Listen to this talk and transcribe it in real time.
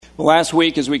Last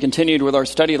week, as we continued with our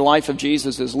study of the life of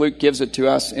Jesus as Luke gives it to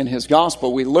us in his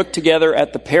gospel, we looked together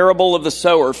at the parable of the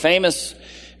sower, famous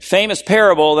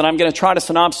parable that I'm going to try to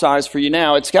synopsize for you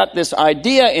now. It's got this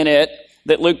idea in it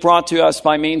that Luke brought to us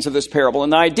by means of this parable.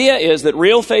 And the idea is that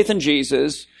real faith in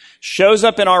Jesus shows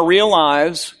up in our real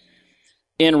lives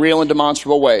in real and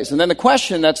demonstrable ways. And then the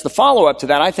question that's the follow-up to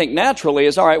that, I think naturally,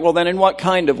 is, all right, well then in what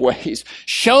kind of ways?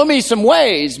 Show me some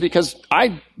ways, because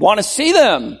I want to see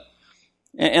them.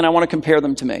 And I want to compare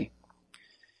them to me.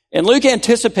 And Luke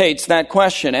anticipates that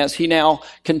question as he now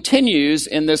continues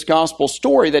in this gospel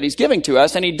story that he's giving to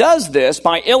us. And he does this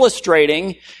by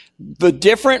illustrating the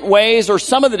different ways, or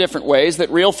some of the different ways, that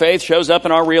real faith shows up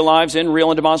in our real lives in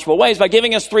real and demonstrable ways by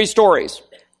giving us 3 stories.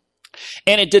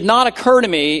 And it did not occur to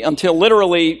me until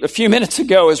literally a few minutes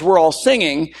ago as we're all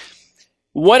singing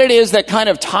what it is that kind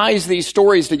of ties these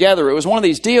stories together. It was one of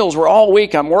these deals where all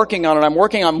week I'm working on it.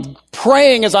 I'm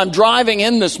praying as I'm driving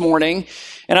in this morning.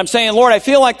 And I'm saying, Lord, I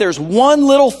feel like there's one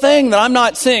little thing that I'm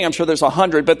not seeing. I'm sure there's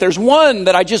 100, but there's one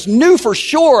that I just knew for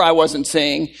sure I wasn't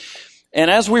seeing.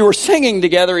 And as we were singing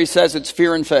together, he says it's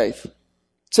fear and faith.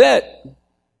 That's it.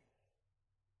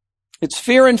 It's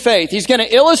fear and faith. He's going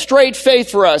to illustrate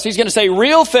faith for us. He's going to say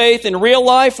real faith in real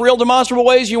life, real demonstrable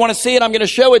ways. You want to see it? I'm going to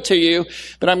show it to you,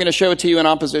 but I'm going to show it to you in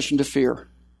opposition to fear.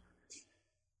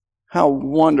 How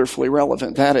wonderfully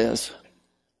relevant that is.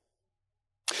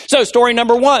 So story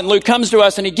number 1, Luke comes to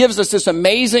us and he gives us this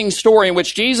amazing story in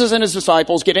which Jesus and his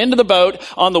disciples get into the boat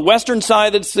on the western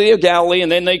side of the Sea of Galilee,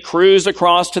 and then they cruise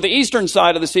across to the eastern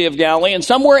side of the Sea of Galilee, and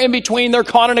somewhere in between they're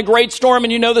caught in a great storm,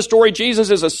 and you know the story.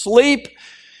 Jesus is asleep.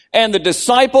 And the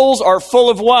disciples are full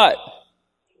of what?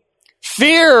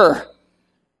 Fear.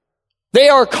 They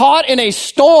are caught in a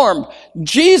storm.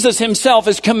 Jesus himself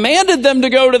has commanded them to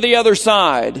go to the other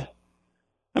side.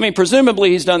 I mean,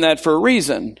 presumably he's done that for a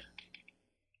reason.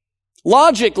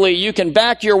 Logically, you can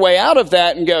back your way out of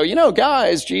that and go, you know,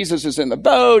 guys, Jesus is in the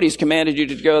boat. He's commanded you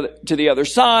to go to the other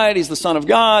side. He's the Son of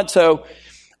God. So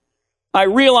I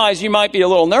realize you might be a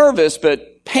little nervous,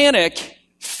 but panic,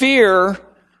 fear,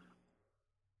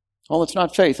 well, it's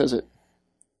not faith, is it?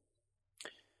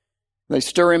 They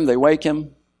stir him, they wake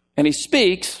him, and he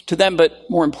speaks to them, but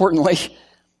more importantly,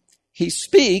 he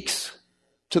speaks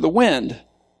to the wind, and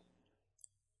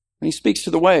he speaks to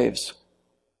the waves,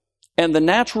 and the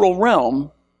natural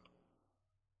realm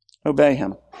obey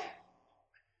him.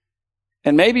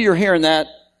 And maybe you're hearing that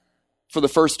for the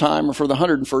first time or for the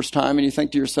 101st time, and you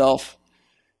think to yourself,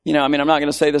 you know, I mean, I'm not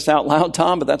going to say this out loud,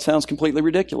 Tom, but that sounds completely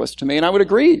ridiculous to me. And I would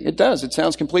agree, it does. It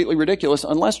sounds completely ridiculous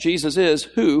unless Jesus is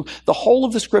who the whole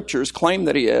of the scriptures claim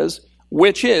that he is,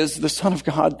 which is the Son of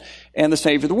God and the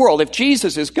Savior of the world. If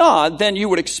Jesus is God, then you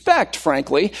would expect,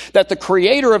 frankly, that the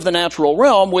creator of the natural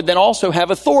realm would then also have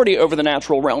authority over the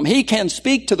natural realm. He can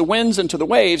speak to the winds and to the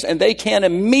waves, and they can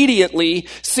immediately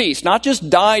cease, not just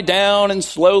die down and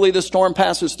slowly the storm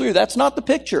passes through. That's not the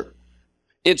picture.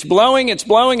 It's blowing, it's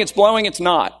blowing, it's blowing, it's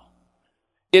not.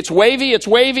 It's wavy, it's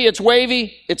wavy, it's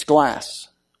wavy, it's glass.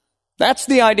 That's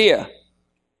the idea.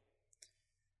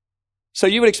 So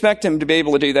you would expect him to be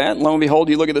able to do that. And lo and behold,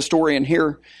 you look at the story and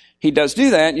here he does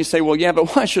do that. And you say, well, yeah, but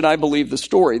why should I believe the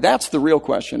story? That's the real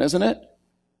question, isn't it?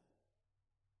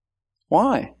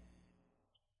 Why?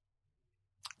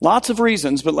 Lots of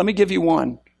reasons, but let me give you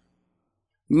one.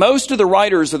 Most of the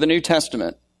writers of the New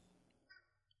Testament,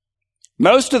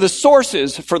 most of the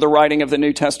sources for the writing of the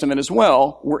New Testament as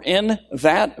well were in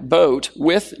that boat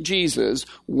with Jesus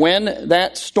when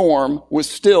that storm was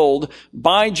stilled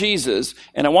by Jesus.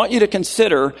 And I want you to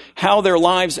consider how their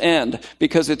lives end,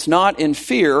 because it's not in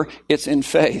fear, it's in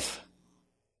faith.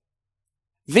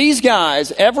 These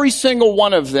guys, every single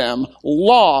one of them,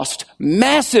 lost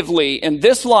massively in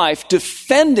this life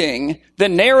defending the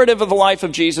narrative of the life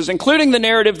of Jesus, including the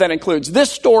narrative that includes this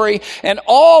story and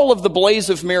all of the blaze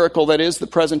of miracle that is the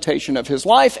presentation of his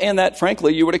life, and that,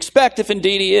 frankly, you would expect if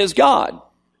indeed he is God.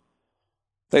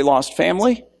 They lost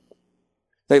family.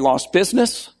 They lost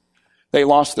business. They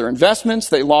lost their investments.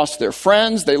 They lost their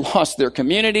friends. They lost their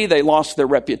community. They lost their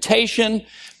reputation.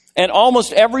 And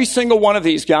almost every single one of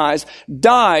these guys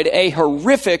died a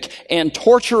horrific and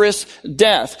torturous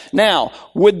death. Now,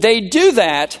 would they do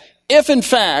that if, in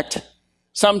fact,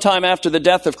 sometime after the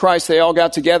death of Christ, they all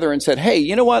got together and said, hey,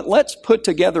 you know what? Let's put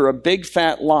together a big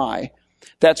fat lie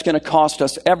that's going to cost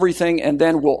us everything, and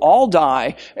then we'll all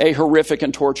die a horrific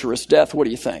and torturous death. What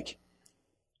do you think?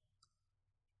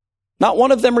 Not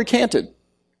one of them recanted.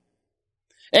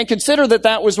 And consider that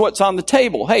that was what's on the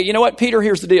table. Hey, you know what, Peter,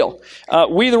 here's the deal.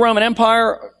 We, the Roman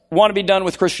Empire, want to be done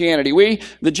with Christianity. We,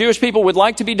 the Jewish people, would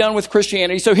like to be done with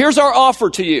Christianity. So here's our offer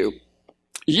to you.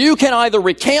 You can either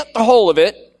recant the whole of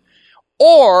it,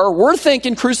 or we're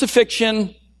thinking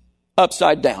crucifixion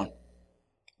upside down.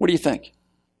 What do you think?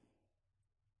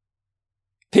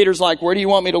 Peter's like, where do you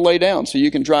want me to lay down so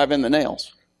you can drive in the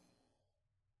nails?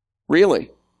 Really?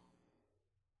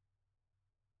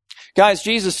 Guys,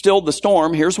 Jesus stilled the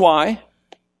storm. Here's why.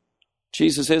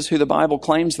 Jesus is who the Bible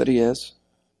claims that he is.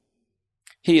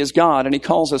 He is God, and he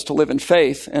calls us to live in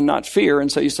faith and not fear.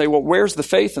 And so you say, well, where's the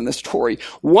faith in this story?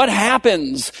 What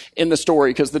happens in the story?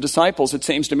 Because the disciples, it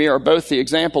seems to me, are both the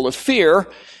example of fear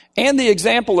and the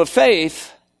example of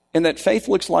faith, in that faith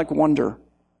looks like wonder.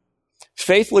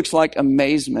 Faith looks like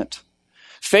amazement.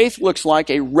 Faith looks like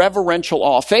a reverential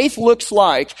awe. Faith looks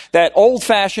like that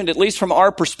old-fashioned, at least from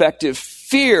our perspective,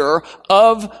 fear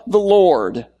of the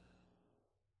Lord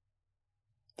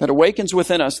that awakens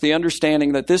within us the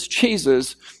understanding that this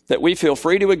Jesus that we feel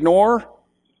free to ignore,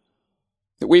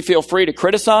 that we feel free to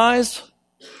criticize,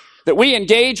 that we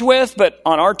engage with, but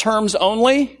on our terms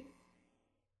only,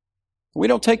 we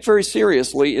don't take very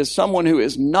seriously, is someone who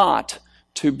is not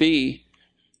to be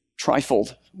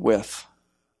trifled with.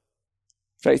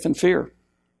 Faith and fear.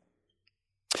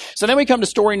 So then we come to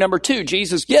story number 2.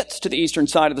 Jesus gets to the eastern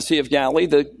side of the Sea of Galilee,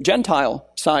 the Gentile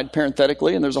side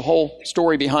parenthetically, and there's a whole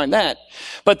story behind that.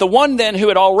 But the one then who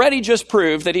had already just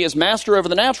proved that he is master over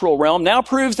the natural realm now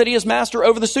proves that he is master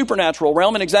over the supernatural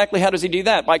realm. And exactly how does he do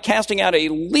that? By casting out a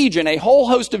legion, a whole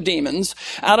host of demons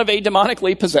out of a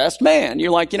demonically possessed man.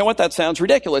 You're like, you know what? That sounds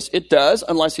ridiculous. It does,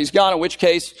 unless he's God, in which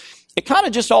case it kind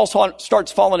of just all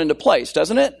starts falling into place,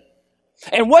 doesn't it?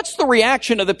 And what's the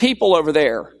reaction of the people over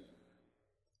there?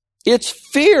 It's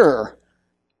fear.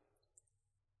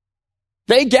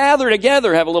 They gather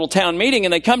together, have a little town meeting,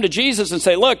 and they come to Jesus and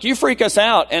say, look, you freak us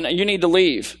out and you need to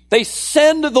leave. They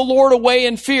send the Lord away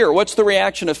in fear. What's the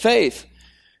reaction of faith?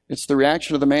 It's the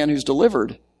reaction of the man who's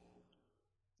delivered.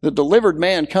 The delivered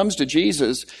man comes to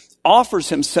Jesus, offers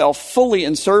himself fully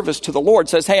in service to the Lord,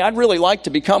 says, hey, I'd really like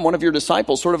to become one of your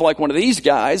disciples, sort of like one of these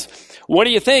guys. What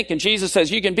do you think? And Jesus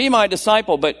says, you can be my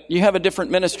disciple, but you have a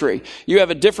different ministry. You have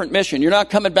a different mission. You're not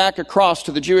coming back across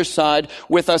to the Jewish side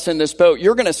with us in this boat.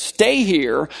 You're going to stay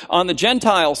here on the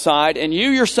Gentile side, and you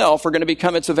yourself are going to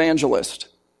become its evangelist.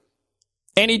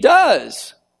 And he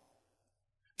does.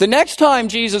 The next time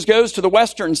Jesus goes to the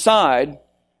western side,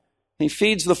 he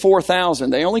feeds the 4,000.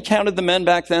 They only counted the men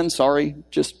back then. Sorry,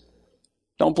 just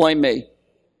don't blame me.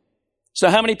 So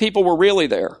how many people were really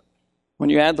there? When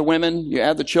you add the women, you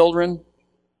add the children,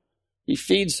 he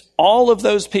feeds all of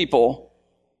those people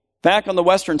back on the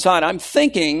western side. I'm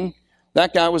thinking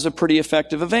that guy was a pretty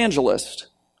effective evangelist.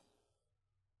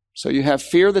 So you have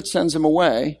fear that sends him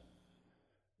away.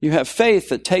 You have faith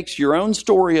that takes your own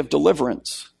story of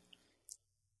deliverance,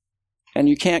 and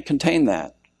you can't contain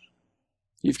that.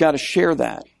 You've got to share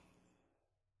that.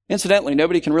 Incidentally,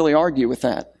 nobody can really argue with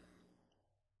that.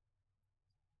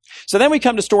 So then we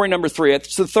come to story number 3.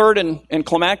 It's the third and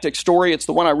climactic story. It's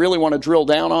the one I really want to drill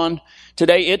down on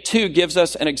today. It too gives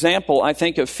us an example, I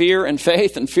think, of fear and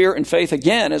faith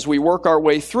again as we work our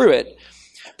way through it.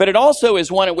 But it also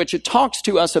is one in which it talks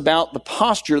to us about the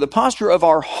posture of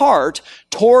our heart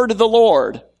toward the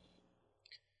Lord.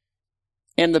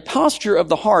 And the posture of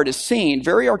the heart is seen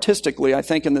very artistically, I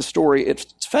think, in this story. It's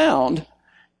found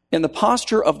in the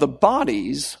posture of the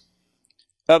bodies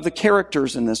of the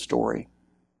characters in this story.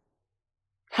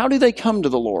 How do they come to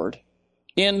the Lord?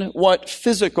 In what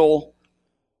physical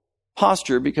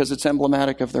posture? Because it's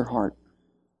emblematic of their heart.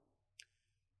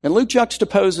 And Luke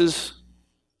juxtaposes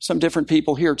some different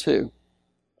people here too.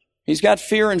 He's got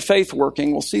fear and faith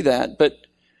working. We'll see that. But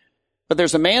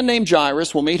there's a man named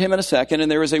Jairus. We'll meet him in a second. And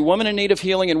there is a woman in need of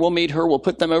healing, and we'll meet her. We'll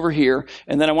put them over here.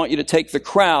 And then I want you to take the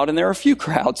crowd. And there are a few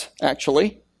crowds,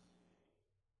 actually.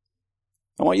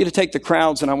 I want you to take the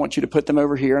crowds and I want you to put them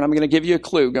over here. And I'm going to give you a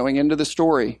clue going into the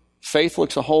story. Faith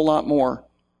looks a whole lot more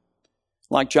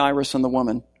like Jairus and the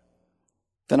woman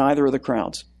than either of the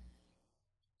crowds.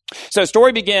 So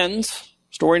story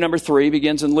number 3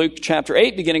 begins in Luke chapter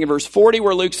 8, beginning in verse 40,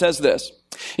 where Luke says this.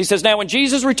 He says, now when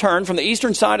Jesus returned from the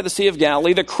eastern side of the Sea of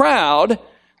Galilee, the crowd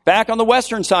back on the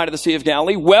western side of the Sea of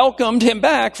Galilee welcomed him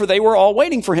back, for they were all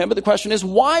waiting for him. But the question is,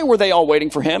 why were they all waiting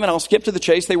for him? And I'll skip to the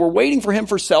chase. They were waiting for him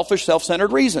for selfish,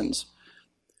 self-centered reasons.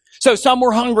 So some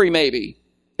were hungry maybe,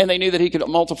 and they knew that he could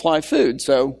multiply food,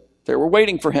 so they were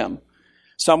waiting for him.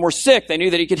 Some were sick. They knew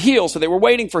that he could heal, so they were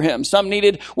waiting for him. Some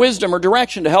needed wisdom or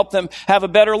direction to help them have a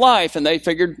better life, and they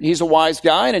figured he's a wise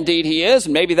guy, and indeed he is,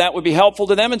 and maybe that would be helpful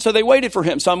to them, and so they waited for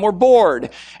him. Some were bored,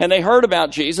 and they heard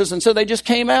about Jesus, and so they just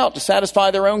came out to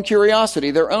satisfy their own curiosity.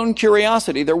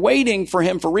 They're waiting for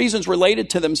him for reasons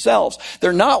related to themselves.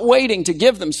 They're not waiting to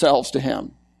give themselves to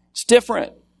him. It's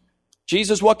different.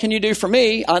 Jesus, what can you do for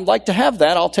me? I'd like to have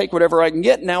that. I'll take whatever I can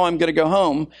get. Now I'm going to go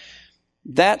home.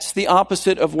 That's the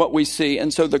opposite of what we see.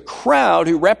 And so the crowd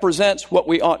who represents what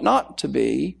we ought not to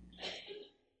be,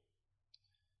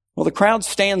 well, the crowd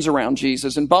stands around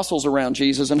Jesus and bustles around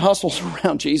Jesus and hustles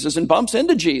around Jesus and bumps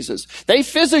into Jesus. They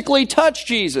physically touch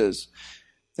Jesus.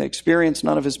 They experience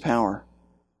none of his power.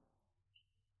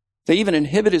 They even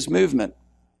inhibit his movement,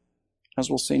 as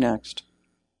we'll see next.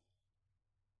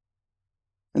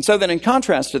 And so then in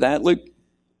contrast to that, Luke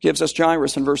gives us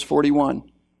Jairus in verse 41.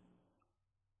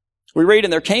 We read,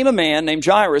 and there came a man named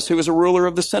Jairus who was a ruler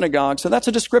of the synagogue. So that's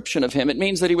a description of him. It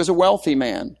means that he was a wealthy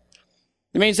man.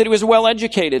 It means that he was a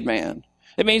well-educated man.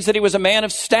 It means that he was a man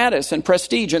of status and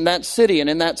prestige in that city and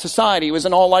in that society. He was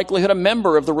in all likelihood a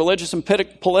member of the religious and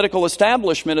political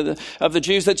establishment of the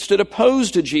Jews that stood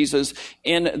opposed to Jesus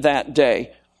in that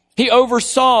day. He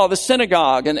oversaw the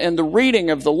synagogue and the reading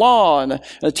of the law and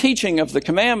the teaching of the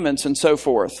commandments and so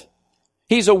forth.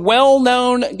 He's a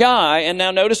well-known guy, and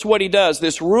now notice what he does.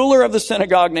 This ruler of the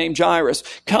synagogue named Jairus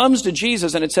comes to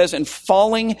Jesus, and it says, and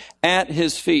falling at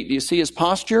his feet. Do you see his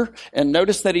posture? And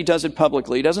notice that he does it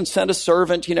publicly. He doesn't send a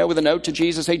servant, with a note to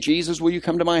Jesus, hey, Jesus, will you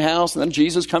come to my house? And then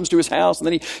Jesus comes to his house, and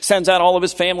then he sends out all of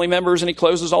his family members, and he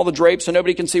closes all the drapes so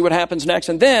nobody can see what happens next.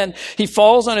 And then he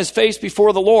falls on his face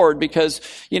before the Lord because,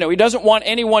 he doesn't want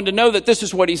anyone to know that this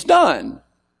is what he's done.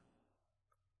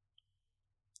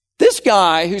 This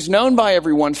guy, who's known by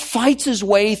everyone, fights his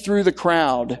way through the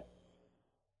crowd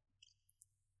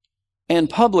and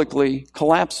publicly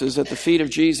collapses at the feet of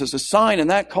Jesus, a sign in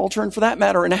that culture, and for that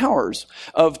matter in ours,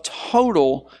 of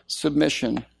total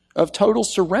submission, of total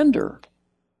surrender.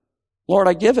 Lord,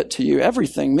 I give it to you,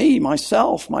 everything, me,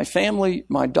 myself, my family,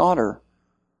 my daughter,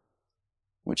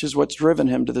 which is what's driven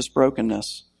him to this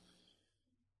brokenness.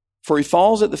 For he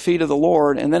falls at the feet of the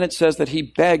Lord, and then it says that he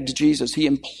begged Jesus. He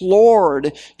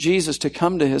implored Jesus to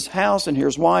come to his house, and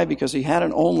here's why. Because he had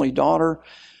an only daughter,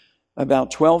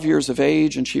 about 12 years of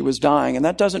age, and she was dying. And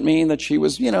that doesn't mean that she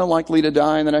was, likely to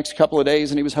die in the next couple of days,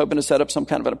 and he was hoping to set up some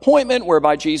kind of an appointment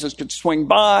whereby Jesus could swing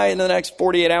by in the next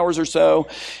 48 hours or so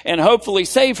and hopefully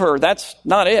save her. That's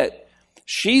not it.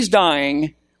 She's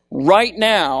dying right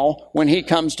now when he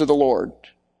comes to the Lord.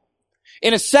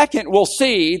 In a second, we'll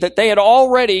see that they had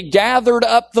already gathered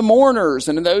up the mourners.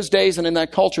 And in those days and in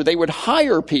that culture, they would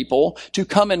hire people to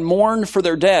come and mourn for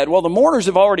their dead. Well, the mourners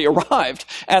have already arrived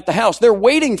at the house. They're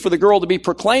waiting for the girl to be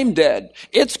proclaimed dead.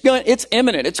 It's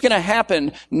imminent. It's going to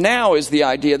happen now is the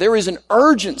idea. There is an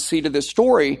urgency to this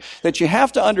story that you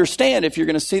have to understand if you're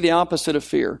going to see the opposite of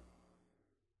fear.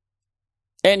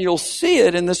 And you'll see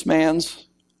it in this man's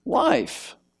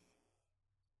life.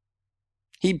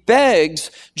 He begs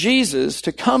Jesus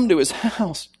to come to his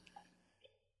house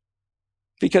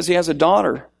because he has a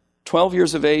daughter, 12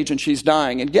 years of age, and she's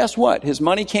dying. And guess what? His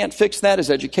money can't fix that.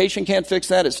 His education can't fix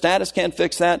that. His status can't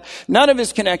fix that. None of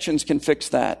his connections can fix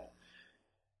that.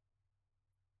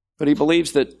 But he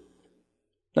believes that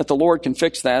the Lord can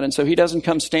fix that. And so he doesn't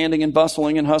come standing and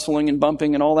bustling and hustling and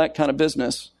bumping and all that kind of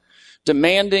business,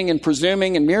 demanding and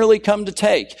presuming and merely come to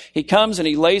take. He comes and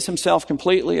he lays himself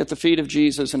completely at the feet of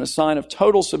Jesus in a sign of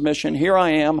total submission. Here I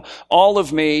am, all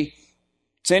of me,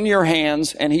 it's in your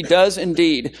hands. And he does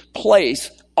indeed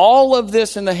place all of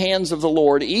this in the hands of the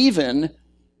Lord, even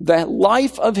the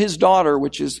life of his daughter,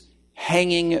 which is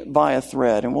hanging by a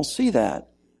thread. And we'll see that.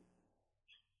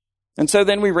 And so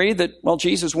then we read that,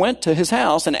 Jesus went to his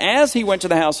house, and as he went to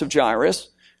the house of Jairus,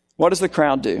 what does the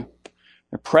crowd do?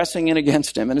 They're pressing in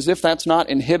against him. And as if that's not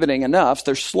inhibiting enough,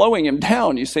 they're slowing him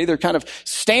down, you see. They're kind of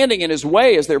standing in his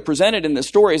way as they're presented in this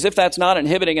story, as if that's not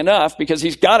inhibiting enough, because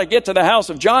he's got to get to the house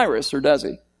of Jairus, or does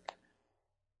he?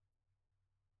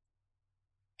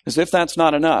 As if that's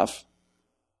not enough.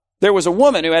 There was a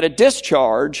woman who had a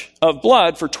discharge of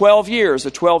blood for 12 years,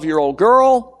 a 12-year-old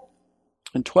girl,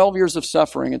 and 12 years of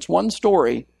suffering. It's one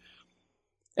story.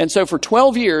 And so for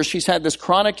 12 years, she's had this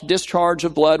chronic discharge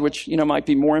of blood, which, might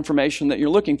be more information that you're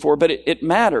looking for, but it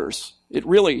matters.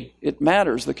 It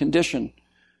matters. The condition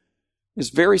is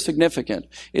very significant.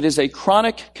 It is a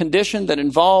chronic condition that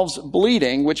involves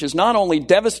bleeding, which is not only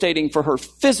devastating for her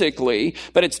physically,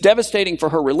 but it's devastating for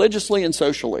her religiously and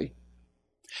socially.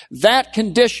 That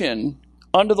condition,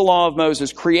 under the law of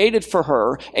Moses, created for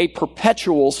her a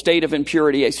perpetual state of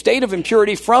impurity, a state of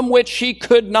impurity from which she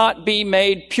could not be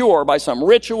made pure by some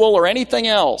ritual or anything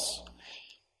else.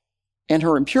 And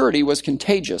her impurity was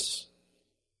contagious.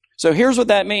 So here's what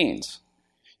that means.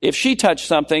 If she touched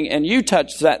something and you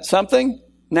touched that something,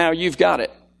 now you've got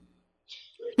it.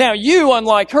 Now you,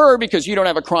 unlike her, because you don't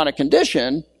have a chronic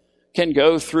condition, can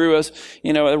go through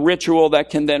a ritual that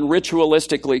can then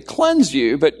ritualistically cleanse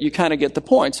you, but you kind of get the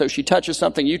point. So she touches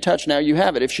something you touch, now you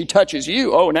have it. If she touches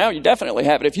you, oh, now you definitely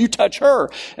have it. If you touch her,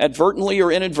 advertently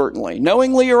or inadvertently,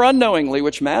 knowingly or unknowingly,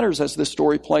 which matters as this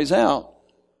story plays out,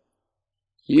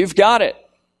 you've got it.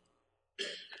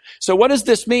 So what does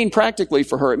this mean practically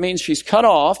for her? It means she's cut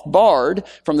off, barred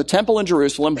from the temple in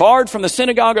Jerusalem, barred from the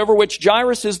synagogue over which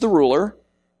Jairus is the ruler,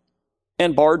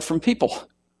 and barred from people.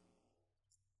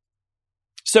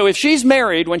 So if she's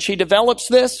married when she develops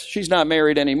this, she's not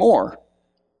married anymore.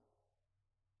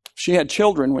 If she had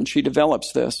children when she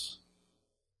develops this,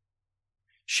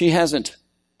 she hasn't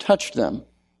touched them,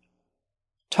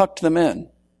 tucked them in,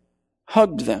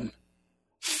 hugged them,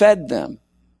 fed them,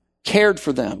 cared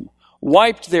for them,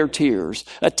 wiped their tears,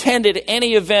 attended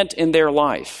any event in their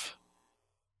life.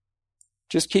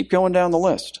 Just keep going down the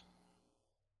list.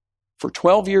 For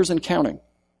 12 years and counting.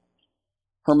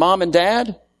 Her mom and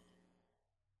dad,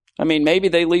 maybe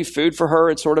they leave food for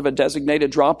her at sort of a designated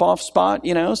drop-off spot,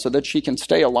 so that she can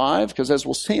stay alive, because as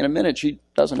we'll see in a minute, she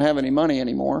doesn't have any money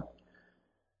anymore.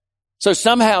 So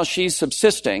somehow she's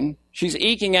subsisting, she's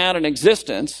eking out an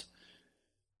existence,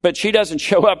 but she doesn't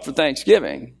show up for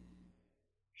Thanksgiving.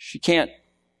 She can't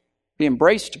be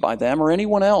embraced by them or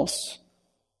anyone else.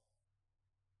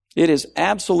 It is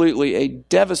absolutely a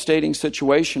devastating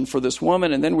situation for this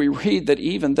woman. And then we read that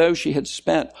even though she had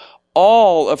spent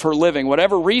all of her living,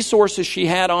 whatever resources she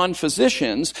had on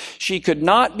physicians, she could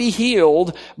not be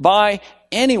healed by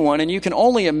anyone. And you can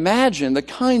only imagine the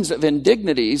kinds of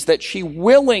indignities that she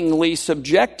willingly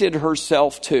subjected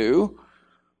herself to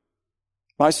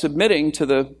by submitting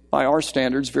to by our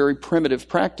standards, very primitive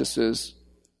practices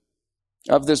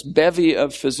of this bevy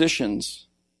of physicians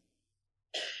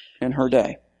in her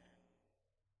day.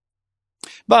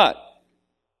 But,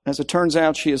 as it turns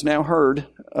out, she has now heard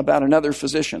about another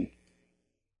physician.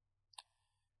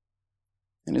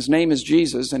 And his name is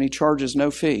Jesus, and he charges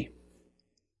no fee.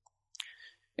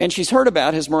 And she's heard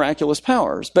about his miraculous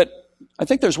powers. But I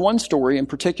think there's one story in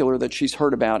particular that she's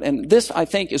heard about. And this, I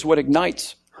think, is what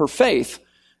ignites her faith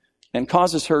and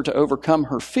causes her to overcome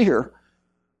her fear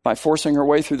by forcing her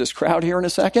way through this crowd here in a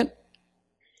second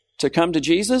to come to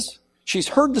Jesus. She's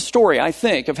heard the story, I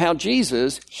think, of how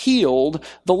Jesus healed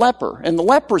the leper. And the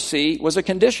leprosy was a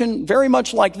condition very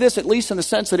much like this, at least in the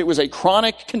sense that it was a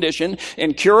chronic condition,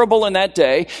 incurable in that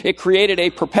day. It created a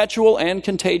perpetual and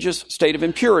contagious state of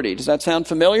impurity. Does that sound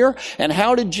familiar? And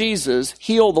how did Jesus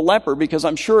heal the leper? Because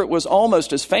I'm sure it was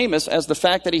almost as famous as the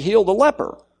fact that he healed the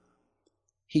leper.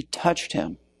 He touched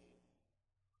him.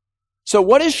 So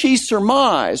what does she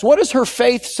surmise? What does her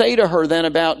faith say to her then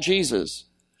about Jesus?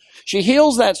 She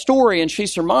heals that story and she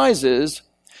surmises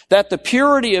that the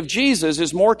purity of Jesus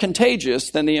is more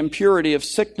contagious than the impurity of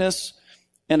sickness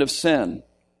and of sin.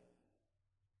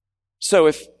 So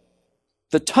if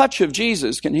the touch of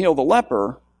Jesus can heal the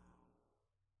leper,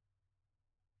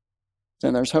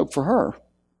 then there's hope for her.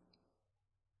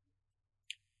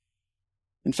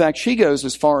 In fact, she goes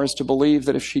as far as to believe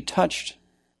that if she touched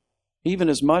even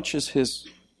as much as his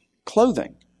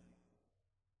clothing,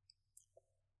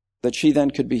 that she then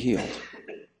could be healed.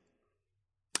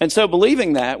 And so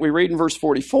believing that, we read in verse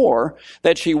 44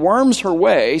 that she worms her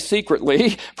way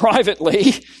secretly,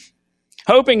 privately,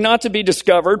 hoping not to be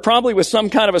discovered, probably with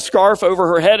some kind of a scarf over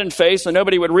her head and face so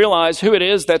nobody would realize who it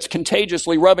is that's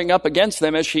contagiously rubbing up against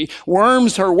them, as she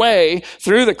worms her way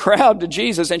through the crowd to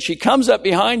Jesus. And she comes up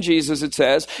behind Jesus, it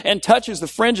says, and touches the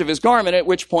fringe of his garment, at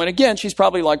which point, again, she's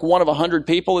probably like one of 100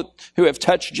 people who have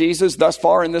touched Jesus thus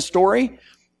far in this story.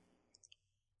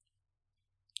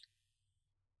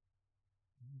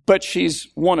 But she's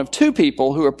one of two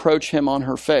people who approach him on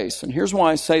her face. And here's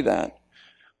why I say that.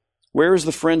 Where is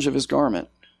the fringe of his garment?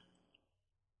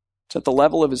 It's at the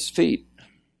level of his feet.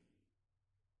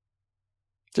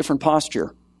 Different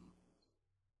posture.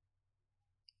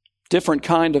 Different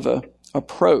kind of a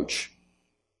approach.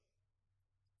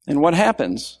 And what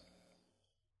happens?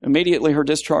 Immediately her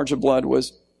discharge of blood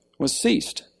was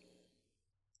ceased.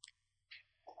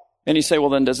 And you say, well,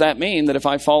 then does that mean that if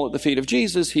I fall at the feet of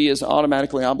Jesus, he is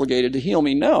automatically obligated to heal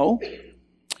me? No,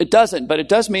 it doesn't. But it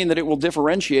does mean that it will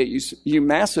differentiate you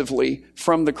massively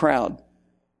from the crowd.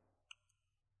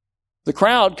 The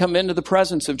crowd come into the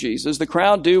presence of Jesus. The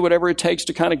crowd do whatever it takes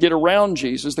to kind of get around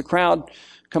Jesus. The crowd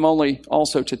come only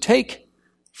also to take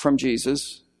from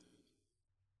Jesus.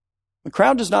 The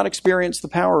crowd does not experience the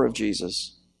power of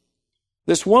Jesus.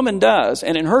 This woman does,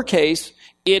 and in her case,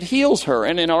 it heals her.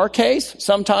 And in our case,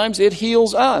 sometimes it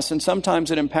heals us, and sometimes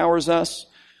it empowers us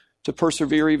to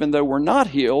persevere even though we're not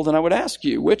healed. And I would ask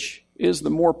you, which is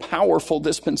the more powerful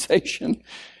dispensation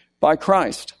by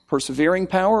Christ? Persevering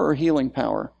power or healing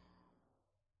power?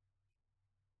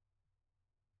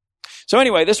 So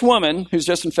anyway, this woman who's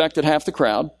just infected half the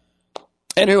crowd,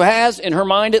 and who has, in her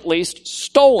mind at least,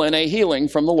 stolen a healing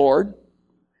from the Lord,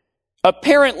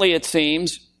 apparently, it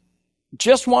seems,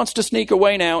 just wants to sneak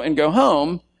away now and go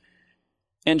home,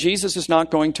 and Jesus is not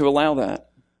going to allow that.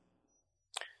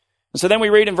 And so then we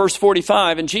read in verse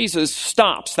 45, and Jesus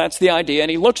stops. That's the idea. And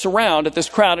he looks around at this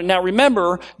crowd. And now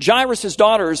remember, Jairus'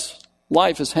 daughter's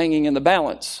life is hanging in the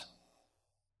balance.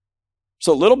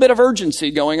 So a little bit of urgency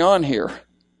going on here.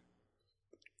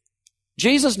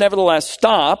 Jesus nevertheless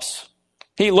stops.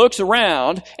 He looks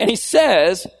around and he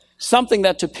says something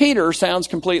that to Peter sounds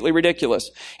completely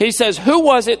ridiculous. He says, "Who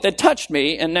was it that touched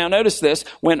me?" And now notice this,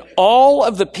 when all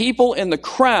of the people in the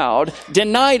crowd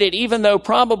denied it, even though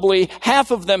probably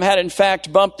half of them had in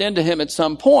fact bumped into him at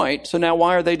some point. So now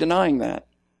why are they denying that?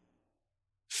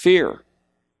 Fear.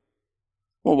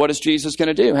 Well, what is Jesus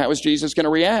going to do? How is Jesus going to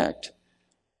react?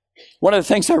 One of the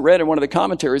things I read in one of the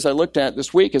commentaries I looked at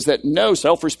this week is that no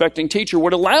self-respecting teacher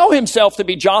would allow himself to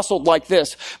be jostled like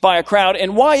this by a crowd.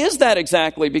 And why is that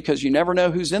exactly? Because you never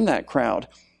know who's in that crowd.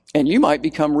 And you might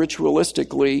become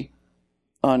ritualistically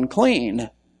unclean.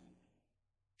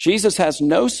 Jesus has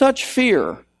no such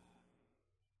fear.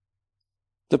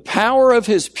 The power of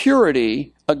his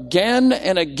purity again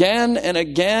and again and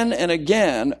again and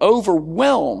again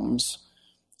overwhelms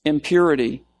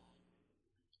impurity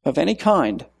of any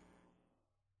kind.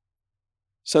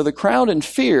 So the crowd in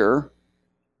fear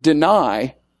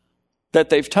deny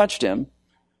that they've touched him,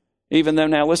 even though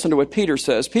now listen to what Peter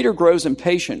says. Peter grows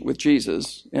impatient with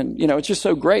Jesus. And, it's just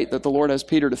so great that the Lord has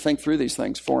Peter to think through these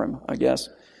things for him, I guess.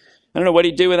 I don't know what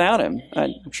he'd do without him.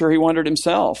 I'm sure he wondered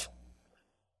himself.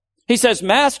 He says,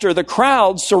 "Master, the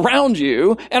crowds surround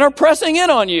you and are pressing in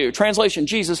on you." Translation,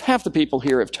 Jesus, half the people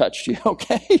here have touched you,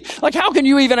 okay? Like, how can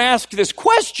you even ask this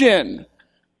question?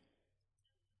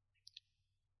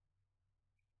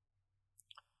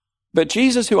 But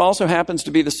Jesus, who also happens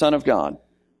to be the Son of God,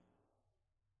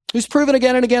 who's proven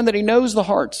again and again that he knows the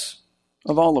hearts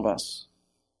of all of us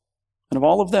and of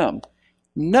all of them,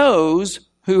 knows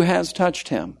who has touched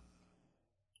him.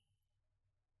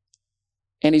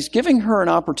 And he's giving her an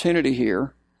opportunity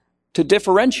here to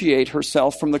differentiate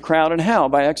herself from the crowd. And how?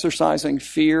 By exercising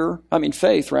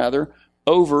faith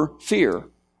over fear.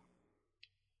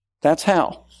 That's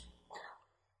how.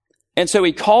 And so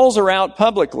he calls her out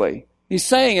publicly. He's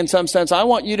saying, in some sense, I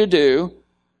want you to do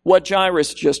what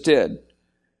Jairus just did.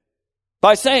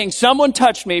 By saying, "Someone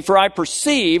touched me, for I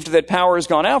perceived that power has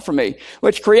gone out from me,"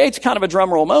 which creates kind of a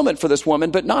drumroll moment for this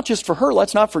woman, but not just for her.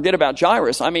 Let's not forget about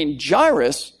Jairus.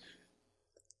 Jairus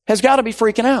has got to be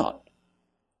freaking out.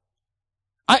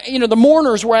 The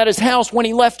mourners were at his house when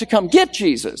he left to come get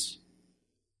Jesus.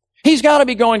 He's got to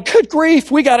be going, "Good grief,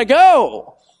 we got to go."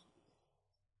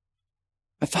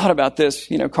 I thought about this.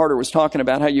 Carter was talking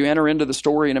about how you enter into the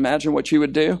story and imagine what you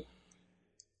would do.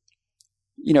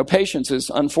 Patience is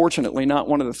unfortunately not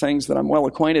one of the things that I'm well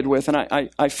acquainted with. And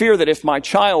I fear that if my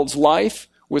child's life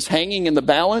was hanging in the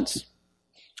balance,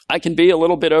 I can be a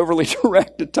little bit overly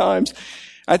direct at times.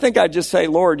 I think I'd just say,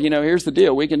 "Lord, here's the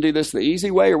deal. We can do this the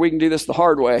easy way or we can do this the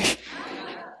hard way.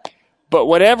 But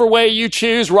whatever way you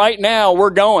choose right now,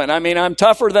 we're going. I'm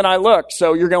tougher than I look,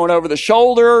 so you're going over the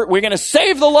shoulder. We're going to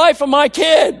save the life of my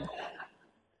kid.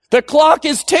 The clock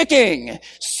is ticking. At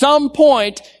some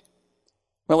point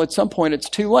it's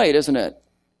too late, isn't it?"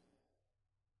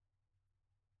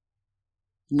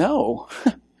 No,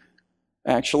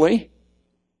 actually,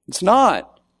 it's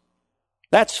not.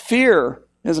 That's fear,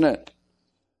 isn't it?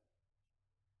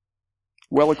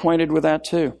 Well acquainted with that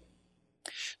too.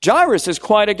 Jairus is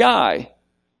quite a guy.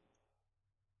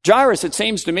 Jairus, it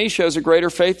seems to me, shows a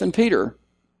greater faith than Peter.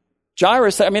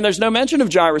 Jairus, there's no mention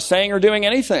of Jairus saying or doing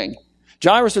anything.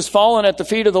 Jairus has fallen at the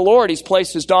feet of the Lord. He's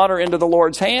placed his daughter into the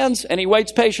Lord's hands, and he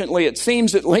waits patiently, it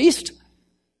seems at least,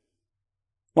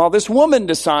 while this woman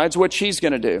decides what she's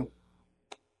going to do.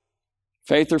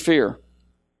 Faith or fear.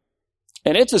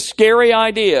 And it's a scary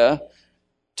idea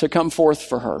to come forth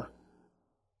for her.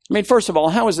 First of all,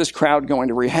 how is this crowd going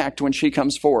to react when she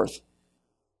comes forth?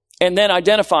 And then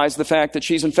identifies the fact that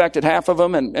she's infected half of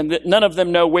them and that none of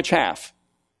them know which half.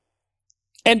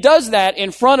 And does that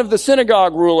in front of the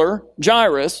synagogue ruler,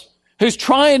 Jairus, who's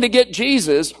trying to get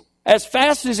Jesus as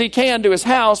fast as he can to his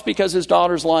house because his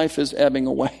daughter's life is ebbing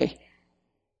away.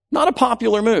 Not a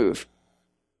popular move.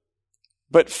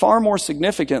 But far more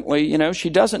significantly, she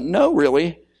doesn't know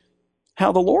really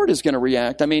how the Lord is going to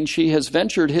react. She has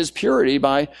ventured his purity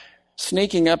by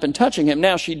sneaking up and touching him.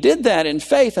 Now, she did that in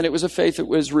faith, and it was a faith that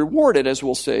was rewarded, as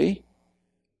we'll see.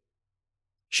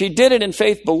 She did it in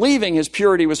faith, believing his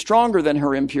purity was stronger than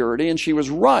her impurity, and she was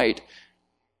right.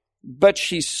 But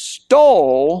she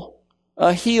stole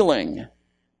a healing.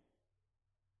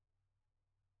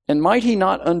 And might he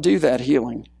not undo that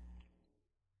healing?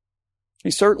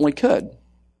 He certainly could.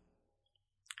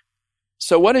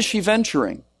 So what is she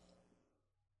venturing?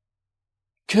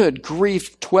 Good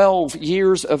grief, 12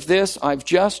 years of this. I've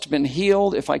just been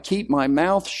healed. If I keep my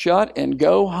mouth shut and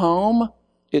go home,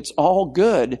 it's all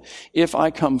good. If I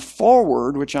come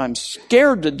forward, which I'm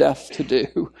scared to death to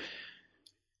do,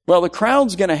 well, the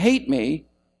crowd's going to hate me,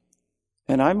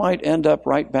 and I might end up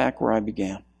right back where I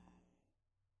began.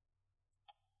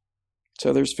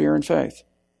 So there's fear and faith.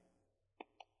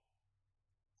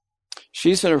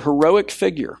 She's a heroic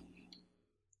figure.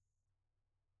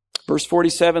 Verse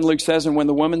 47, Luke says, and when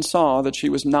the woman saw that she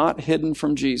was not hidden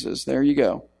from Jesus, there you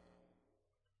go.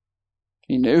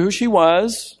 He knew who she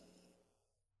was.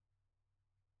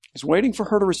 He's waiting for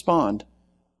her to respond.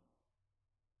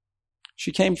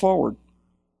 She came forward.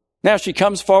 Now she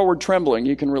comes forward trembling.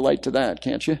 You can relate to that,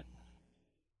 can't you?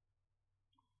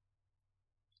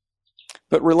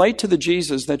 But relate to the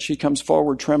Jesus that she comes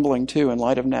forward trembling to in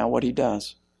light of now what he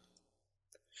does.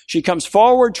 She comes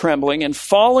forward trembling and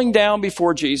falling down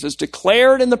before Jesus,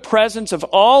 declared in the presence of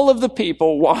all of the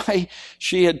people why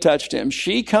she had touched him.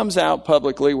 She comes out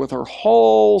publicly with her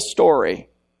whole story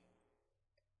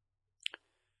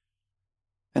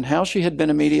and how she had been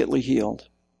immediately healed.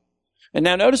 And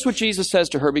now notice what Jesus says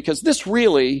to her, because this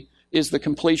really is the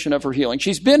completion of her healing.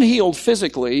 She's been healed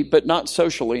physically, but not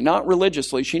socially, not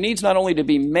religiously. She needs not only to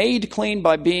be made clean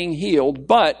by being healed,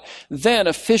 but then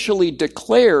officially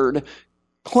declared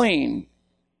clean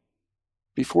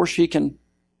before she can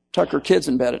tuck her kids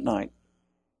in bed at night,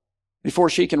 before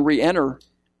she can re-enter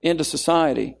into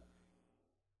society.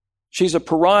 She's a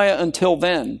pariah until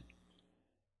then.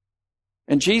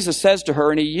 And Jesus says to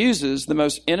her, and he uses the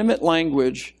most intimate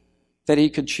language that he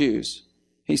could choose.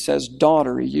 He says,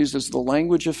 daughter. He uses the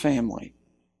language of family.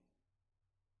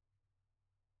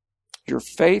 Your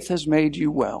faith has made you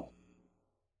well.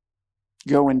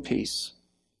 Go in peace.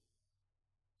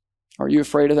 Are you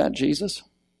afraid of that, Jesus?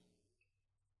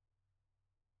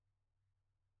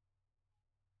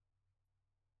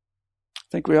 I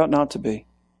think we ought not to be.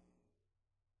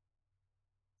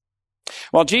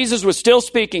 While Jesus was still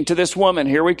speaking to this woman,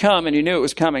 here we come, and you knew it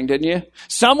was coming, didn't you?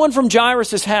 Someone from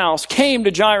Jairus' house came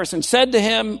to Jairus and said to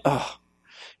him,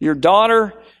 your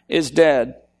daughter is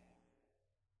dead.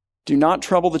 Do not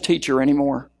trouble the teacher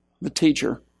anymore. The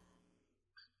teacher.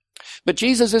 But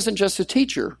Jesus isn't just a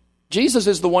teacher. Jesus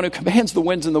is the one who commands the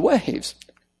winds and the waves.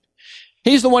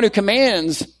 He's the one who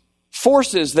commands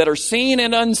forces that are seen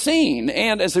and unseen.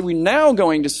 And as we're now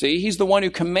going to see, he's the one who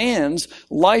commands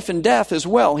life and death as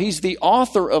well. He's the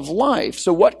author of life.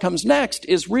 So what comes next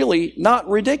is really not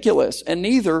ridiculous, and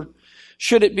neither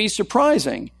should it be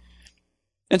surprising.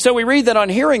 And so we read that on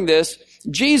hearing this,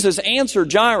 Jesus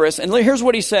answered Jairus, and here's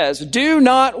what he says. Do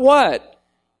not what?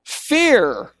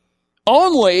 Fear.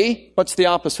 Only, what's the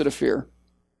opposite of fear?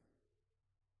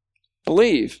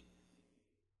 Believe.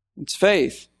 It's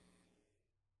faith.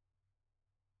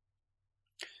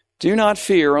 Do not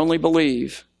fear, only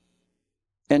believe.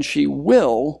 And she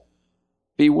will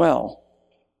be well.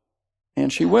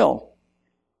 And she will.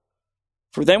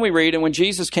 For then we read, and when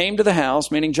Jesus came to the house,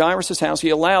 meaning Jairus' house, he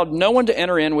allowed no one to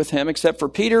enter in with him except for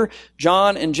Peter,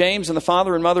 John, and James, and the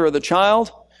father and mother of the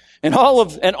child. And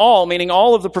all, meaning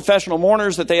all of the professional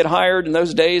mourners that they had hired in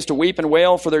those days to weep and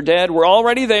wail for their dead, were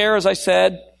already there, as I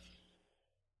said,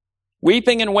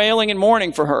 weeping and wailing and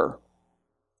mourning for her.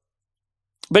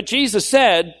 But Jesus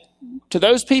said to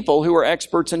those people who are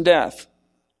experts in death,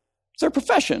 it's their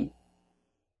profession.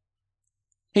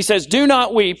 He says, do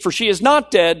not weep, for she is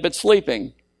not dead, but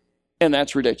sleeping. And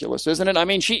that's ridiculous, isn't it? I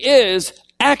mean, she is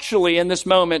actually in this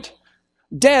moment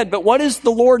dead. But what is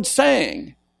the Lord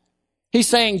saying? He's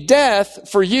saying death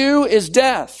for you is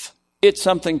death. It's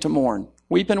something to mourn.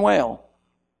 Weep and wail.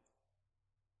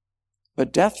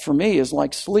 But death for me is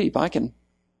like sleep. I can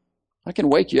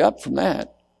wake you up from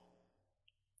that.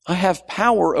 I have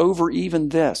power over even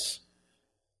this.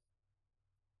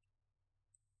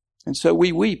 And so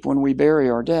we weep when we bury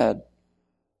our dead.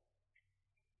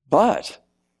 But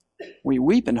we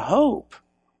weep in hope.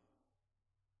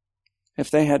 If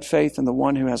they had faith in the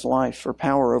one who has life, or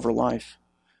power over life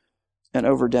and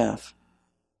over death.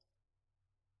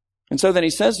 And so then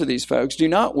he says to these folks, do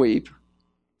not weep,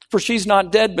 for she's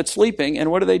not dead but sleeping.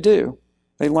 And what do?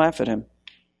 They laugh at him.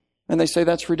 And they say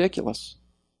that's ridiculous.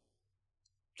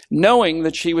 Knowing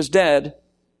that she was dead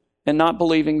and not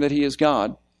believing that he is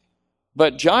God.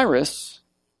 But Jairus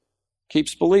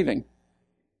keeps believing.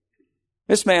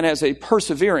 This man has a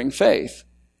persevering faith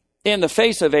in the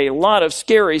face of a lot of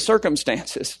scary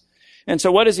circumstances. And so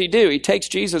what does he do? He takes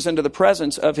Jesus into the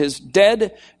presence of his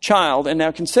dead child. And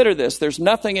now consider this. There's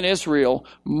nothing in Israel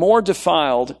more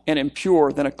defiled and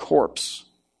impure than a corpse.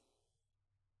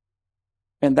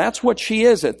 And that's what she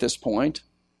is at this point.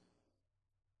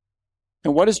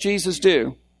 And what does Jesus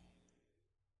do?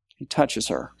 He touches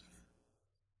her.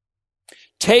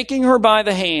 Taking her by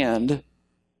the hand,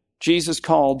 Jesus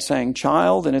called, saying,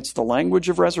 "Child," and it's the language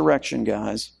of resurrection,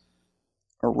 guys,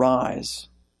 "arise."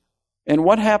 And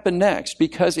what happened next?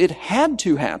 Because it had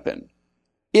to happen.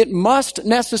 It must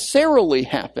necessarily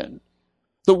happen.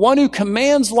 The one who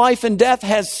commands life and death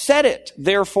has said it.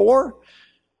 Therefore,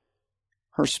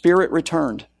 her spirit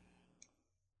returned,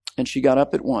 and she got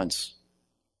up at once.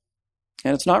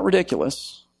 And it's not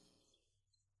ridiculous,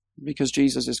 because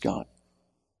Jesus is God.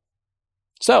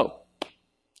 So,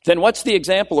 then what's the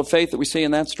example of faith that we see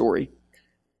in that story?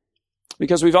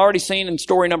 Because we've already seen in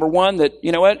story number 1 that,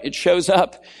 you know what, it shows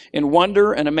up in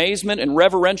wonder and amazement and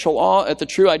reverential awe at the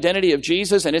true identity of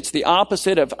Jesus, and it's the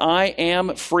opposite of "I am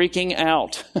freaking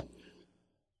out."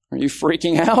 Are you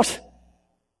freaking out?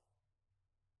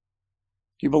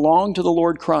 You belong to the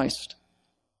Lord Christ.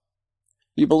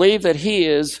 You believe that he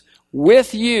is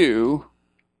with you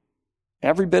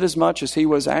every bit as much as he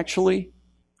was actually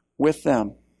with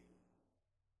them.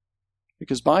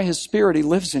 Because by his Spirit, he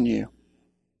lives in you.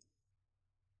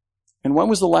 And when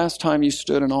was the last time you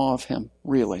stood in awe of him,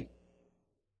 really?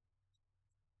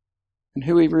 And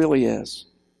who he really is.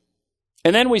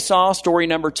 And then we saw story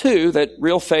number 2, that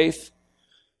real faith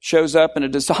shows up in a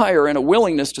desire and a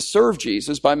willingness to serve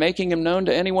Jesus by making him known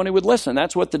to anyone who would listen.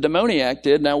 That's what the demoniac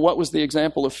did. Now, what was the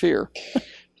example of fear?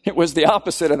 It was the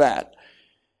opposite of that.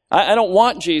 I don't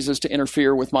want Jesus to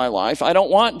interfere with my life. I don't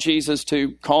want Jesus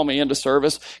to call me into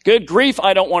service. Good grief,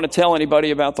 I don't want to tell anybody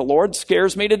about the Lord. It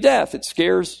scares me to death. It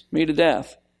scares me to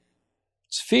death.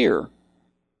 It's fear.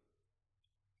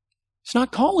 He's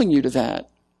not calling you to that.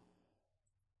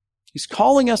 He's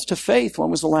calling us to faith.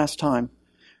 When was the last time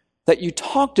that you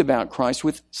talked about Christ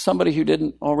with somebody who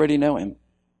didn't already know him?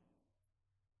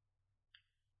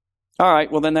 All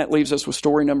right, well then that leaves us with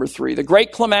story number 3, the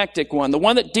great climactic one, the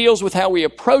one that deals with how we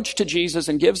approach to Jesus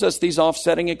and gives us these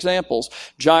offsetting examples.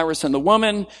 Jairus and the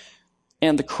woman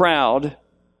and the crowd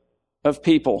of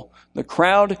people. The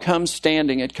crowd comes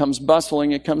standing, it comes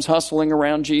bustling, it comes hustling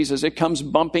around Jesus, it comes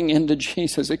bumping into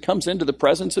Jesus, it comes into the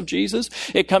presence of Jesus,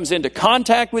 it comes into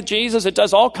contact with Jesus, it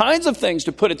does all kinds of things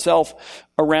to put itself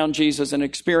around Jesus and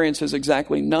experiences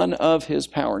exactly none of his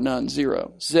power, none,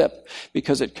 zero, zip,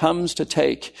 because it comes to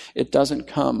take, it doesn't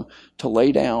come to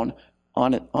lay down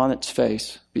on its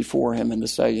face before him and to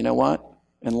say, you know what,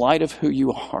 in light of who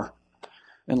you are,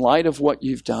 in light of what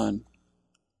you've done,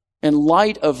 in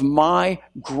light of my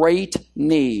great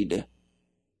need,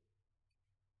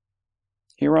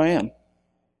 here I am.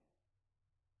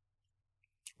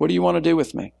 What do you want to do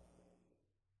with me?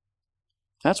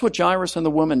 That's what Jairus and the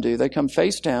woman do. They come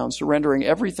face down, surrendering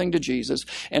everything to Jesus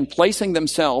and placing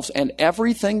themselves and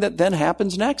everything that then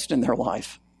happens next in their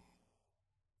life.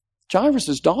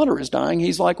 Jairus' daughter is dying.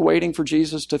 He's like waiting for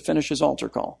Jesus to finish his altar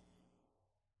call.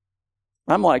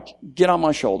 I'm like, get on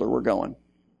my shoulder, we're going.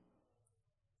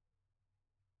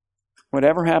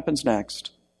 Whatever happens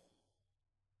next,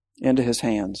 into his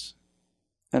hands.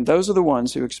 And those are the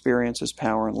ones who experience his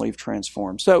power and leave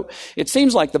transformed. So it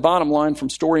seems like the bottom line from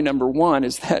story number 1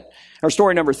 is that, or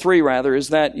story number 3 rather, is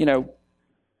that,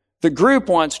 the group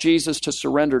wants Jesus to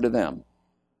surrender to them.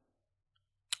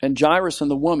 And Jairus and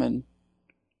the woman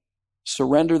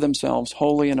surrender themselves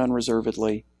wholly and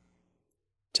unreservedly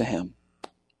to him.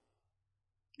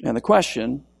 And the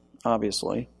question,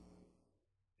 obviously,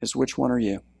 is which one are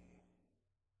you?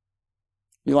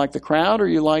 You like the crowd or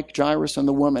you like Jairus and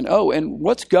the woman? Oh, and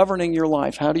what's governing your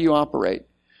life? How do you operate?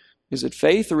 Is it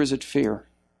faith or is it fear?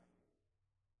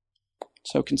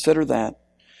 So consider that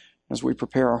as we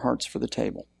prepare our hearts for the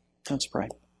table. Let's pray.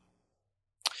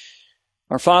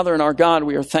 Our Father and our God,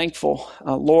 we are thankful,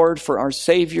 Lord, for our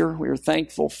Savior. We are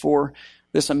thankful for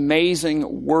this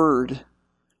amazing word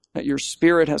that your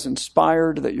Spirit has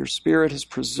inspired, that your Spirit has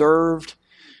preserved,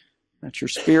 that your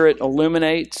Spirit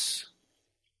illuminates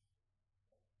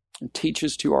and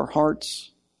teaches to our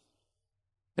hearts,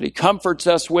 that he comforts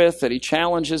us with, that he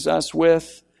challenges us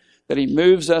with, that he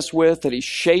moves us with, that he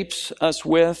shapes us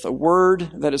with, a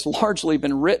word that has largely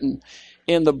been written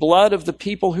in the blood of the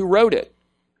people who wrote it,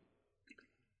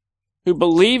 who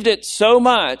believed it so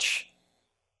much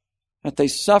that they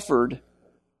suffered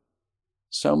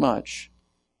so much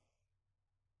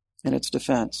in its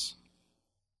defense,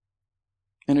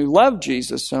 and who loved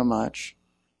Jesus so much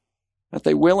that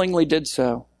they willingly did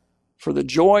so for the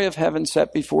joy of heaven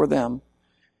set before them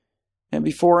and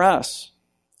before us,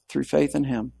 through faith in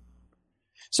Him.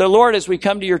 So, Lord, as we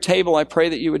come to your table, I pray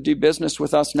that you would do business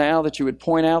with us now, that you would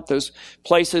point out those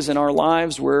places in our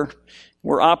lives where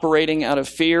we're operating out of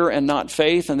fear and not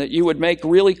faith, and that you would make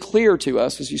really clear to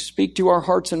us as you speak to our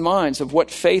hearts and minds of what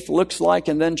faith looks like,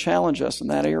 and then challenge us in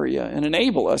that area and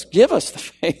enable us, give us the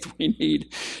faith we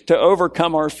need to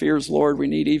overcome our fears, Lord. We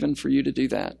need even for you to do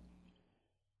that.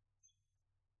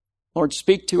 Lord,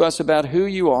 speak to us about who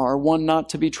you are, one not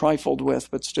to be trifled with,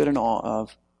 but stood in awe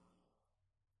of.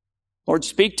 Lord,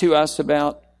 speak to us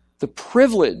about the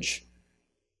privilege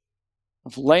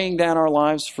of laying down our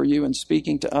lives for you and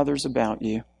speaking to others about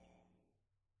you,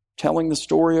 telling the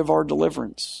story of our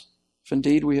deliverance, if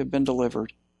indeed we have been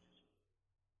delivered.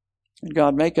 And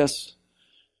God, make us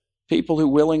people who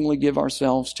willingly give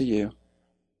ourselves to you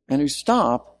and who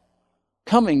stop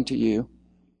coming to you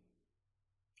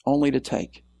only to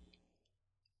take.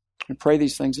 I pray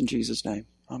these things in Jesus' name.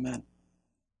 Amen.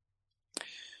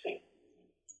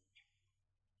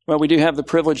 Well, we do have the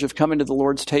privilege of coming to the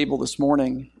Lord's table this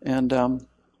morning, and on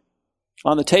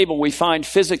the table we find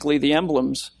physically the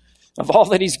emblems of all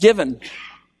that He's given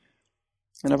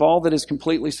and of all that is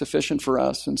completely sufficient for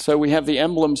us. And so we have the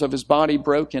emblems of His body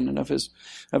broken and of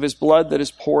His blood that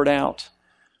is poured out.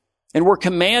 And we're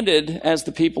commanded as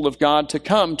the people of God to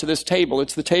come to this table.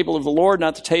 It's the table of the Lord,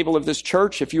 not the table of this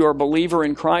church. If you are a believer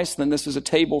in Christ, then this is a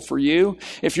table for you.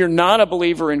 If you're not a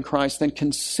believer in Christ, then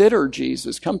consider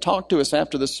Jesus. Come talk to us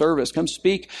after the service. Come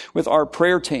speak with our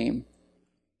prayer team.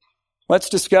 Let's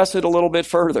discuss it a little bit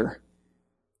further.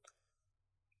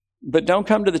 But don't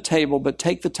come to the table, but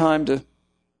take the time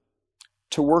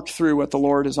to work through what the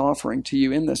Lord is offering to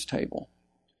you in this table.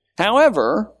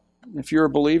 However, if you're a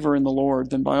believer in the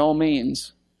Lord, then by all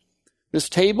means, this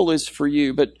table is for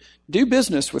you. But do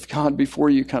business with God before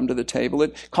you come to the table.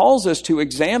 It calls us to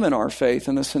examine our faith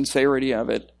and the sincerity of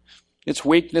it, its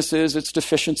weaknesses, its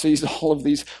deficiencies, all of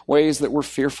these ways that we're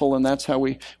fearful, and that's how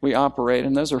we operate.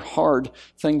 And those are hard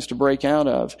things to break out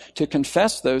of, to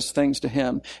confess those things to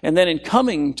Him. And then in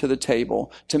coming to the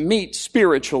table, to meet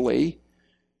spiritually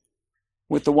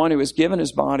with the one who has given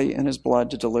His body and His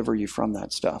blood to deliver you from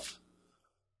that stuff.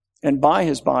 And by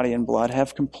His body and blood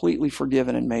have completely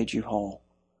forgiven and made you whole.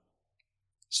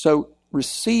 So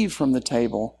receive from the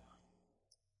table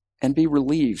and be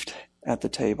relieved at the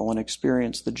table and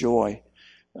experience the joy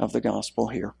of the gospel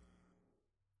here.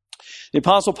 The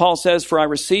Apostle Paul says, "For I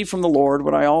received from the Lord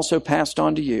what I also passed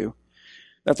on to you,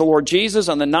 that the Lord Jesus,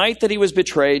 on the night that He was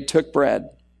betrayed, took bread.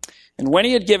 And when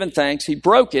He had given thanks, He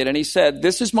broke it, and He said,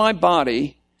 'This is my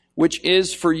body, which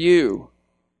is for you.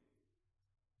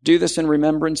 Do this in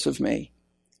remembrance of me.'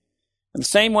 In the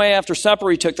same way, after supper,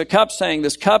 He took the cup, saying,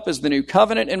 'This cup is the new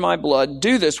covenant in my blood.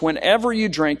 Do this whenever you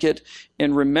drink it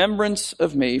in remembrance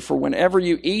of me. For whenever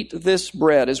you eat this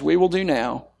bread, as we will do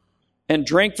now, and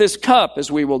drink this cup,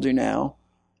 as we will do now,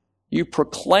 you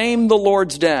proclaim the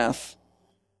Lord's death,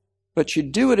 but you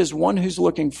do it as one who's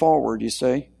looking forward,'" you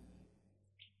see,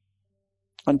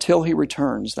 "until He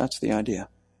returns." That's the idea.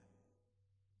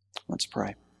 Let's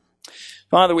pray.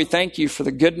 Father, we thank you for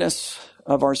the goodness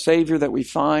of our Savior that we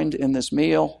find in this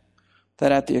meal,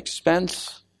 that at the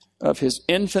expense of His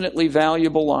infinitely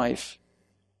valuable life,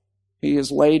 He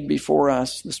is laid before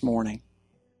us this morning.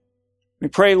 We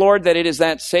pray, Lord, that it is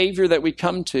that Savior that we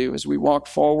come to as we walk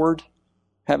forward,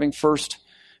 having first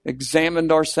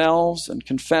examined ourselves and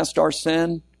confessed our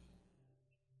sin.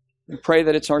 We pray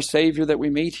that it's our Savior that we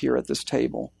meet here at this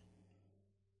table,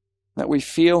 that we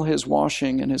feel His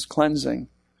washing and His cleansing,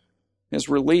 His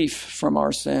relief from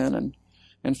our sin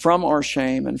and from our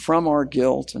shame and from our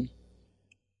guilt. And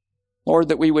Lord,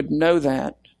 that we would know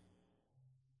that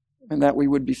and that we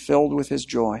would be filled with His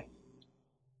joy.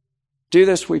 Do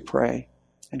this, we pray.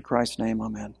 In Christ's name,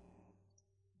 amen.